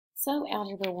So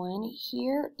Algebra 1,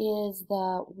 here is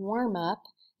the warm-up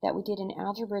that we did in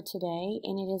Algebra today,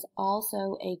 and it is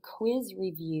also a quiz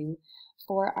review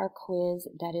for our quiz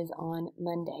that is on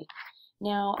Monday.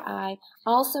 Now, I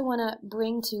also want to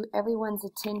bring to everyone's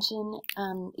attention,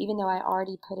 even though I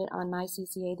already put it on my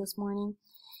CCA this morning,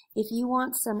 if you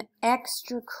want some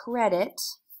extra credit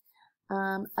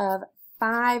of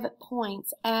 5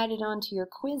 points added onto your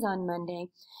quiz on Monday,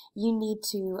 you need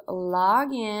to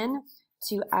log in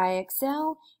to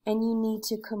IXL and you need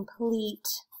to complete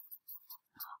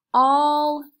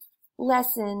all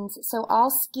lessons, so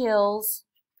all skills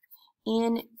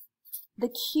in the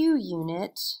Q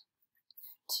unit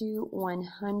to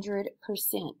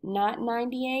 100%, not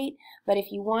 98, but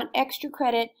if you want extra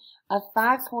credit of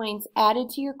 5 points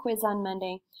added to your quiz on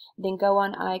Monday, then go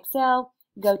on IXL,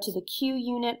 go to the Q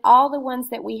unit, all the ones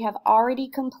that we have already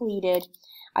completed.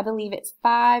 I believe it's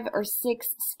 5 or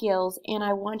 6 skills, and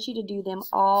I want you to do them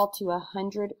all to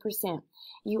 100%.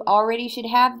 You already should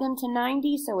have them to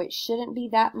 90, so it shouldn't be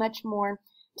that much more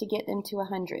to get them to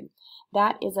 100.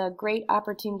 That is a great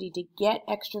opportunity to get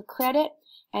extra credit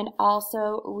and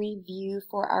also review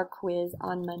for our quiz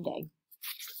on Monday.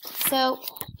 So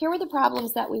here were the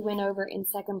problems that we went over in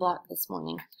second block this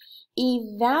morning.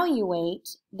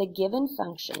 Evaluate the given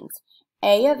functions.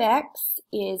 A of x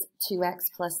is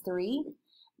 2x plus 3.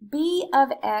 B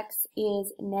of x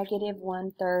is negative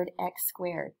 1/3 x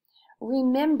squared.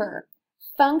 Remember,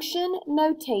 function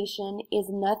notation is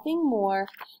nothing more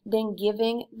than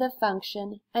giving the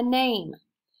function a name.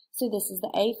 So this is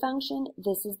the A function,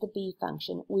 this is the B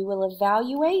function. We will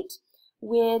evaluate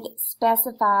with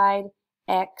specified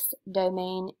x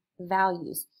domain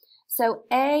values. So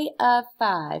A of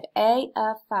 5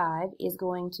 is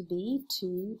going to be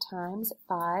 2 times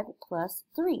 5 plus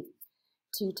 3.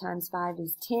 2 times 5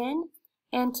 is 10,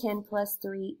 and 10 plus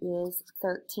 3 is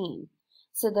 13.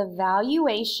 So the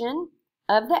valuation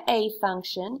of the A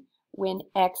function when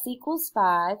x equals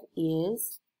 5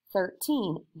 is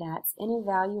 13. That's an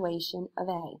evaluation of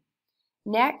A.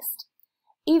 Next,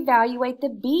 evaluate the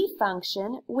B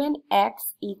function when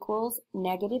x equals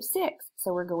negative 6.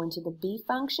 So we're going to the B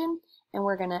function, and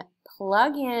we're going to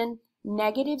plug in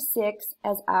negative 6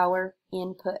 as our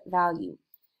input value.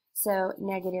 So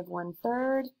negative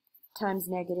 1/3 times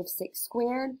negative 6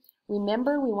 squared.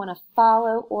 Remember, we want to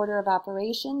follow order of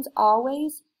operations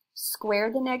always.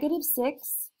 Square the negative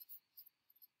 6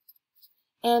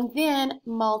 and then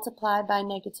multiply by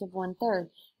negative 1/3.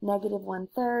 Negative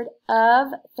 1/3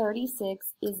 of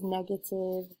 36 is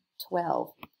negative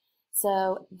 12.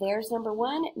 So there's number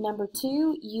 1. Number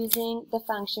 2, using the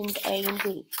functions A and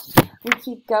B. We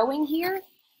keep going here,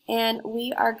 and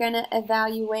we are going to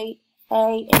evaluate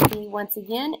A and B once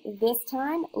again. This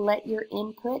time, let your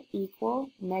input equal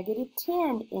negative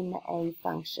 10 in the A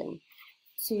function.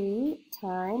 2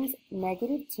 times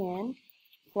negative 10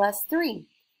 plus 3.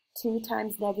 2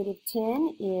 times negative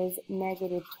 10 is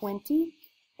negative 20,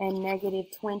 and negative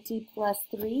 20 plus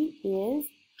 3 is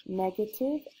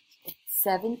negative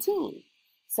 17.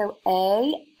 So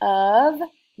A of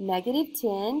negative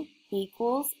 10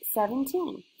 equals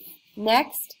 17.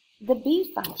 Next, the B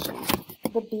function.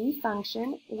 The B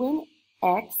function when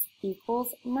x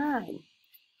equals 9.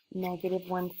 Negative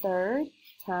 1/3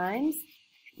 times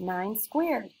 9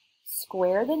 squared.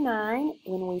 Square the 9.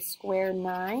 When we square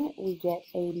 9, we get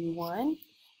 81.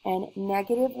 And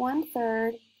negative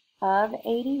 1/3 of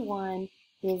 81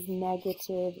 is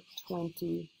negative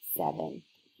 27.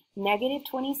 Negative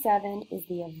 27 is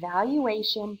the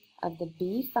evaluation of the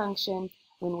B function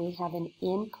when we have an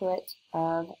input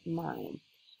of 9.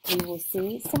 We will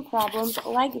see some problems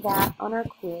like that on our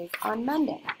quiz on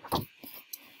Monday.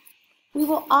 We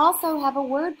will also have a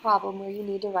word problem where you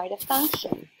need to write a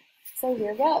function. So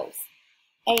here goes.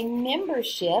 A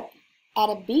membership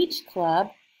at a beach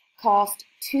club costs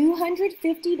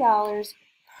 $250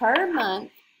 per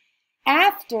month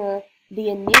after the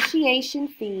initiation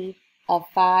fee of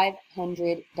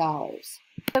 $500.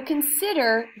 So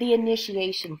consider the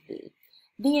initiation fee.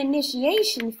 The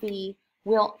initiation fee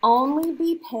will only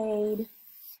be paid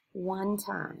one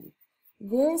time.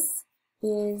 This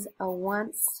is a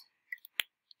once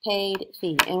paid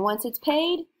fee. And once it's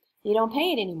paid, you don't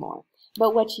pay it anymore.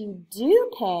 But what you do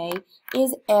pay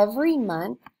is every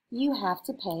month you have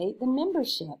to pay the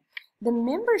membership. The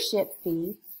membership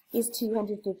fee is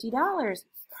 $250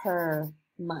 per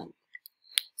month.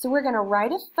 So we're going to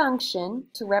write a function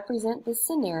to represent this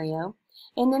scenario,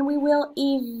 and then we will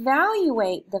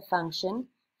evaluate the function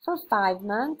for 5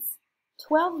 months,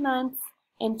 12 months,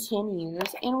 and 10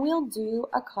 years, and we'll do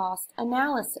a cost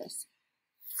analysis.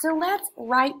 So let's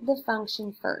write the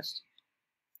function first.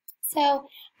 So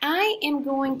I am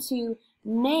going to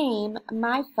name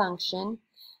my function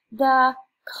the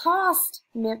cost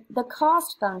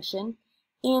function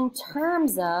in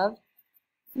terms of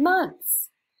months.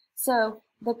 So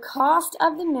the cost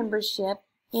of the membership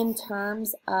in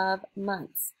terms of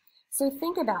months. So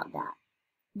think about that.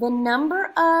 The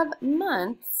number of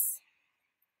months,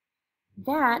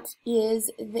 that is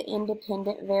the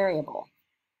independent variable.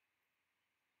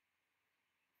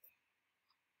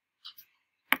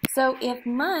 So if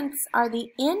months are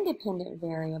the independent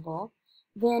variable,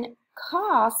 then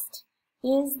cost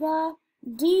is the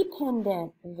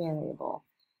dependent variable.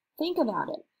 Think about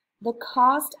it. The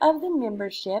cost of the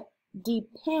membership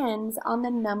depends on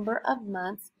the number of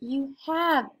months you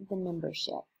have the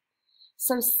membership.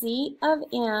 So C of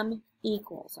M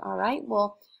equals, all right?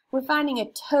 Well, we're finding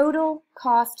a total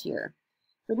cost here.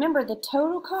 Remember, the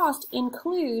total cost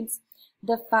includes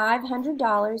the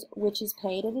 $500, which is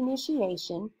paid at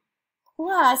initiation,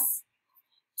 plus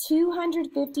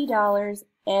 $250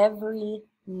 every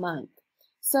month.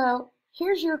 So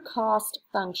here's your cost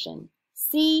function.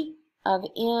 C of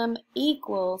M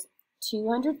equals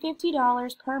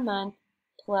 $250 per month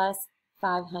plus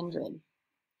 $500.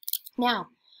 Now,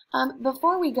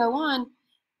 before we go on,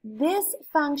 this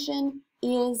function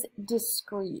is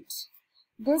discrete.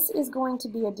 This is going to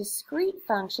be a discrete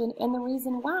function, and the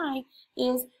reason why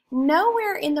is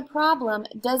nowhere in the problem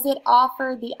does it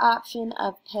offer the option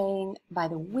of paying by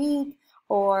the week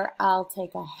or I'll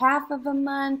take a half of a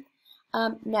month.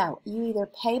 No, you either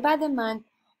pay by the month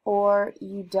or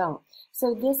you don't.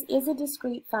 So this is a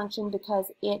discrete function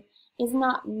because it is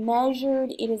not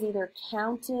measured. It is either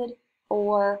counted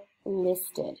or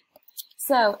listed.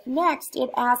 So next,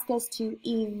 it asks us to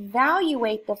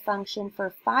evaluate the function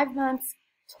for 5 months,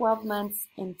 12 months,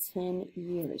 and 10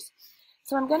 years.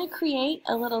 So I'm going to create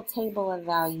a little table of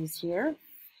values here.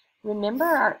 Remember,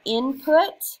 our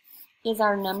input is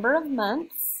our number of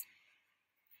months.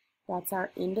 That's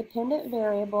our independent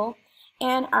variable.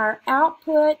 And our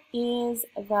output is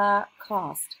the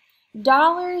cost.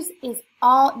 Dollars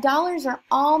are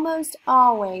almost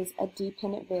always a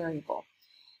dependent variable.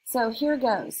 So here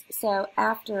goes. So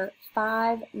after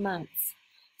 5 months,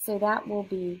 so that will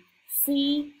be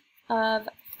C of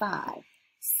 5.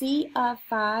 C of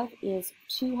 5 is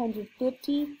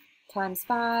 250 times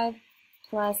 5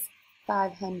 plus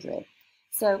 500.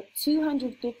 So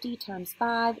 250 times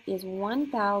 5 is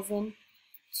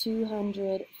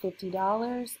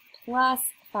 $1,250 plus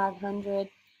 500.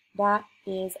 That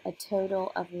is a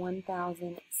total of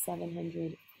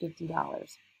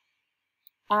 $1,750.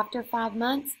 After 5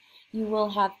 months, you will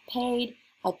have paid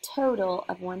a total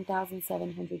of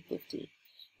 $1,750.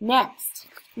 Next,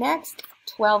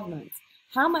 12 months.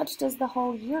 How much does the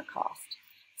whole year cost?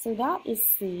 So that is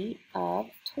C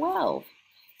of 12.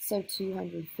 So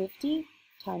 250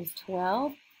 times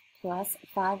 12 plus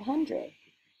 500.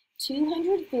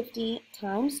 250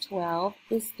 times 12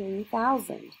 is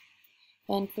 3,000.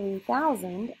 And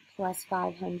 3,000 plus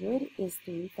 500 is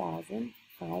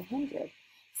 3,500.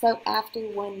 So after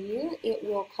 1 year, it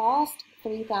will cost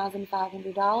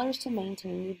 $3,500 to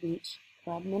maintain your beach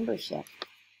club membership.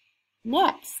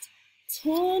 Next,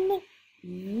 10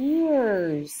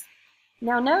 years.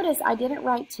 Now notice I didn't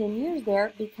write 10 years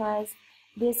there because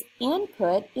this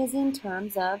input is in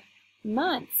terms of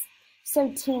months.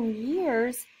 So 10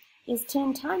 years is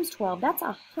 10 times 12. That's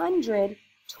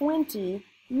 120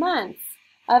 months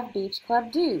of beach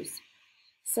club dues.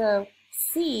 So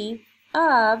C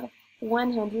of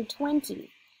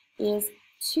 120 is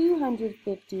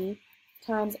 250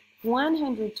 times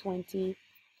 120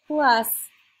 plus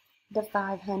the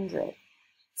 500.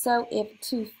 So if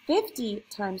 250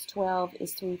 times 12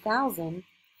 is 3,000,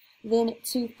 then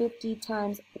 250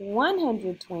 times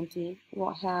 120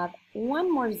 will have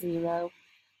one more zero.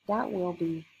 That will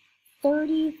be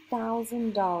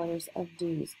 $30,000 of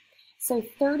dues. So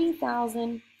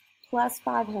 30,000 plus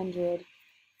 500,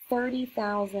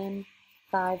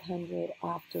 30,500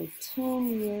 after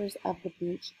 10 years of the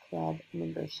beach club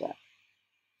membership.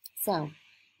 So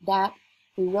that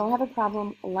we will have a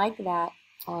problem like that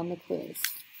on the quiz.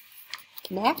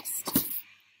 Next,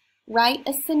 write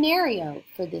a scenario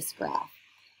for this graph.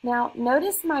 Now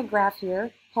notice my graph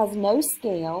here has no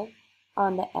scale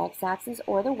on the x-axis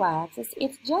or the y-axis.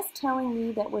 It's just telling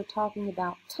me that we're talking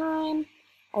about time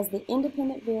as the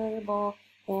independent variable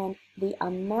and the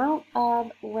amount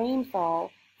of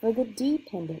rainfall for the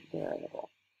dependent variable.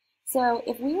 So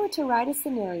if we were to write a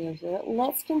scenario here,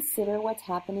 let's consider what's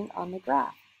happening on the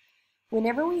graph.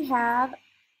 Whenever we have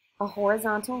a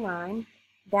horizontal line,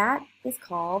 that is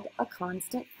called a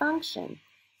constant function.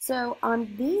 So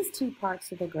on these two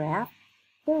parts of the graph,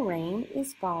 the rain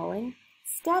is falling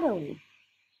steadily.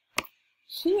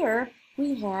 Here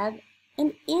we have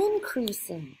an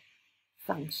increasing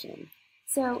function.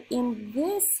 So in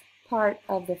this part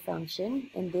of the function,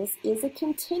 and this is a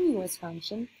continuous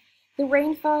function, the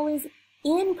rainfall is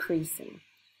increasing.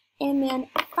 And then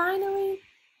finally,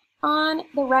 on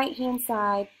the right-hand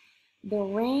side, the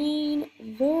rain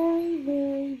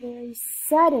very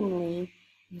suddenly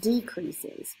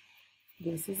decreases.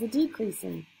 This is a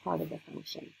decreasing part of the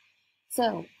function.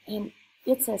 So, and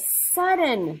it's a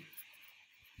sudden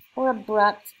or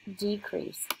abrupt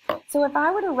decrease. So if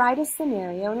I were to write a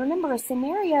scenario, and remember, a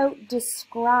scenario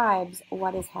describes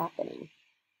what is happening.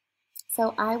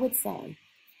 So I would say,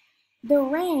 the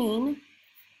rain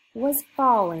was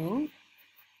falling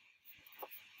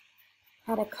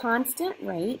at a constant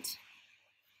rate,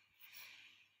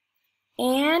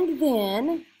 and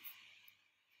then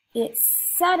it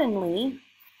suddenly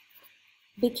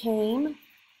became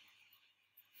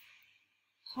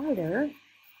harder.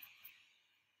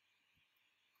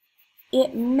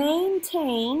 It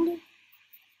maintained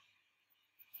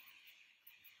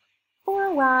for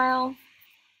a while,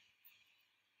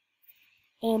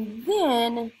 and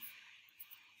then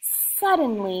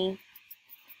suddenly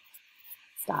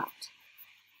stopped.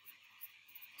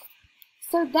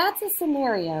 So that's a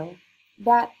scenario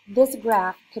that this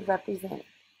graph could represent.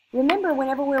 Remember,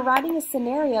 whenever we're writing a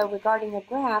scenario regarding a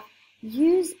graph,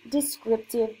 use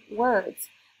descriptive words.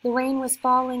 The rain was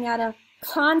falling at a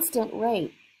constant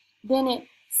rate. Then it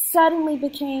suddenly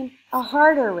became a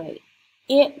harder rate.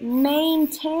 It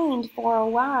maintained for a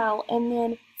while and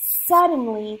then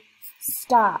suddenly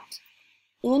stopped.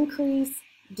 Increase,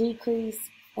 decrease,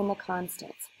 and the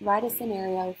constants. Write a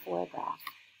scenario for a graph.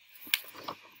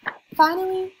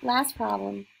 Finally, last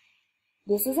problem.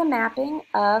 This is a mapping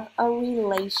of a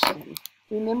relation.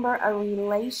 Remember, a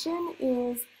relation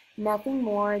is nothing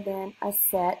more than a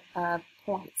set of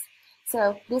points.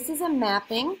 So this is a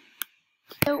mapping.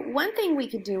 So one thing we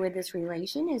could do with this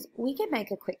relation is we could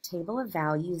make a quick table of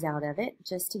values out of it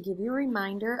just to give you a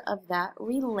reminder of that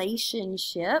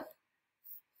relationship.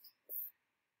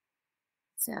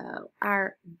 So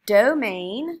our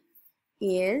domain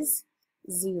is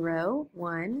 0,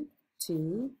 1,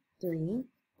 2, 3,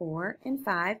 4, and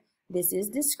 5. This is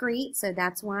discrete, so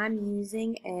that's why I'm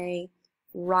using a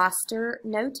roster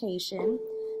notation.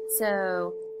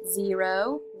 So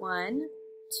 0, 1,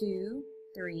 2,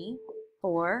 3,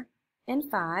 4, and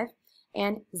 5,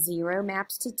 and 0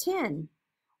 maps to 10.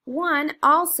 1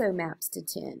 also maps to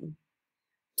 10.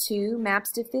 2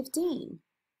 maps to 15.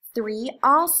 3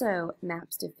 also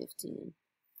maps to 15.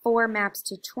 4 maps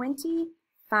to 20.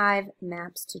 5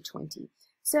 maps to 20.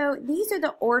 So these are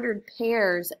the ordered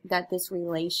pairs that this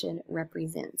relation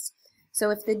represents. So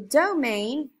if the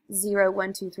domain 0,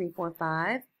 1, 2, 3, 4,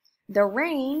 5, the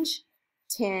range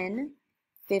 10,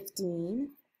 15,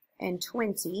 and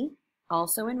 20,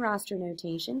 also in roster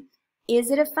notation, is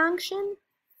it a function?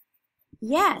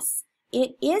 Yes,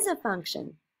 it is a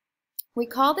function.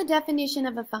 Recall the definition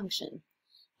of a function.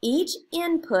 Each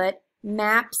input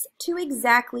maps to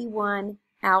exactly one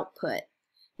output.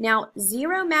 Now,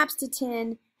 0 maps to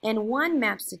 10 and 1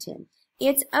 maps to 10.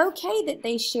 It's okay that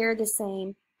they share the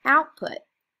same output,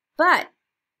 but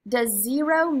does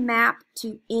 0 map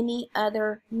to any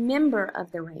other member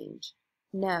of the range?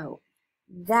 No.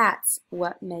 That's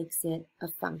what makes it a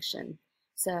function.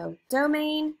 So,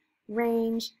 domain,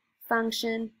 range,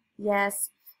 function,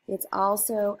 yes. It's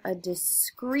also a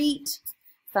discrete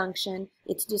function.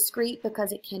 It's discrete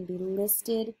because it can be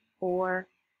listed or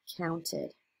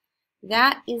counted.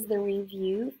 That is the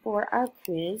review for our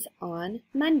quiz on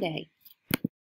Monday.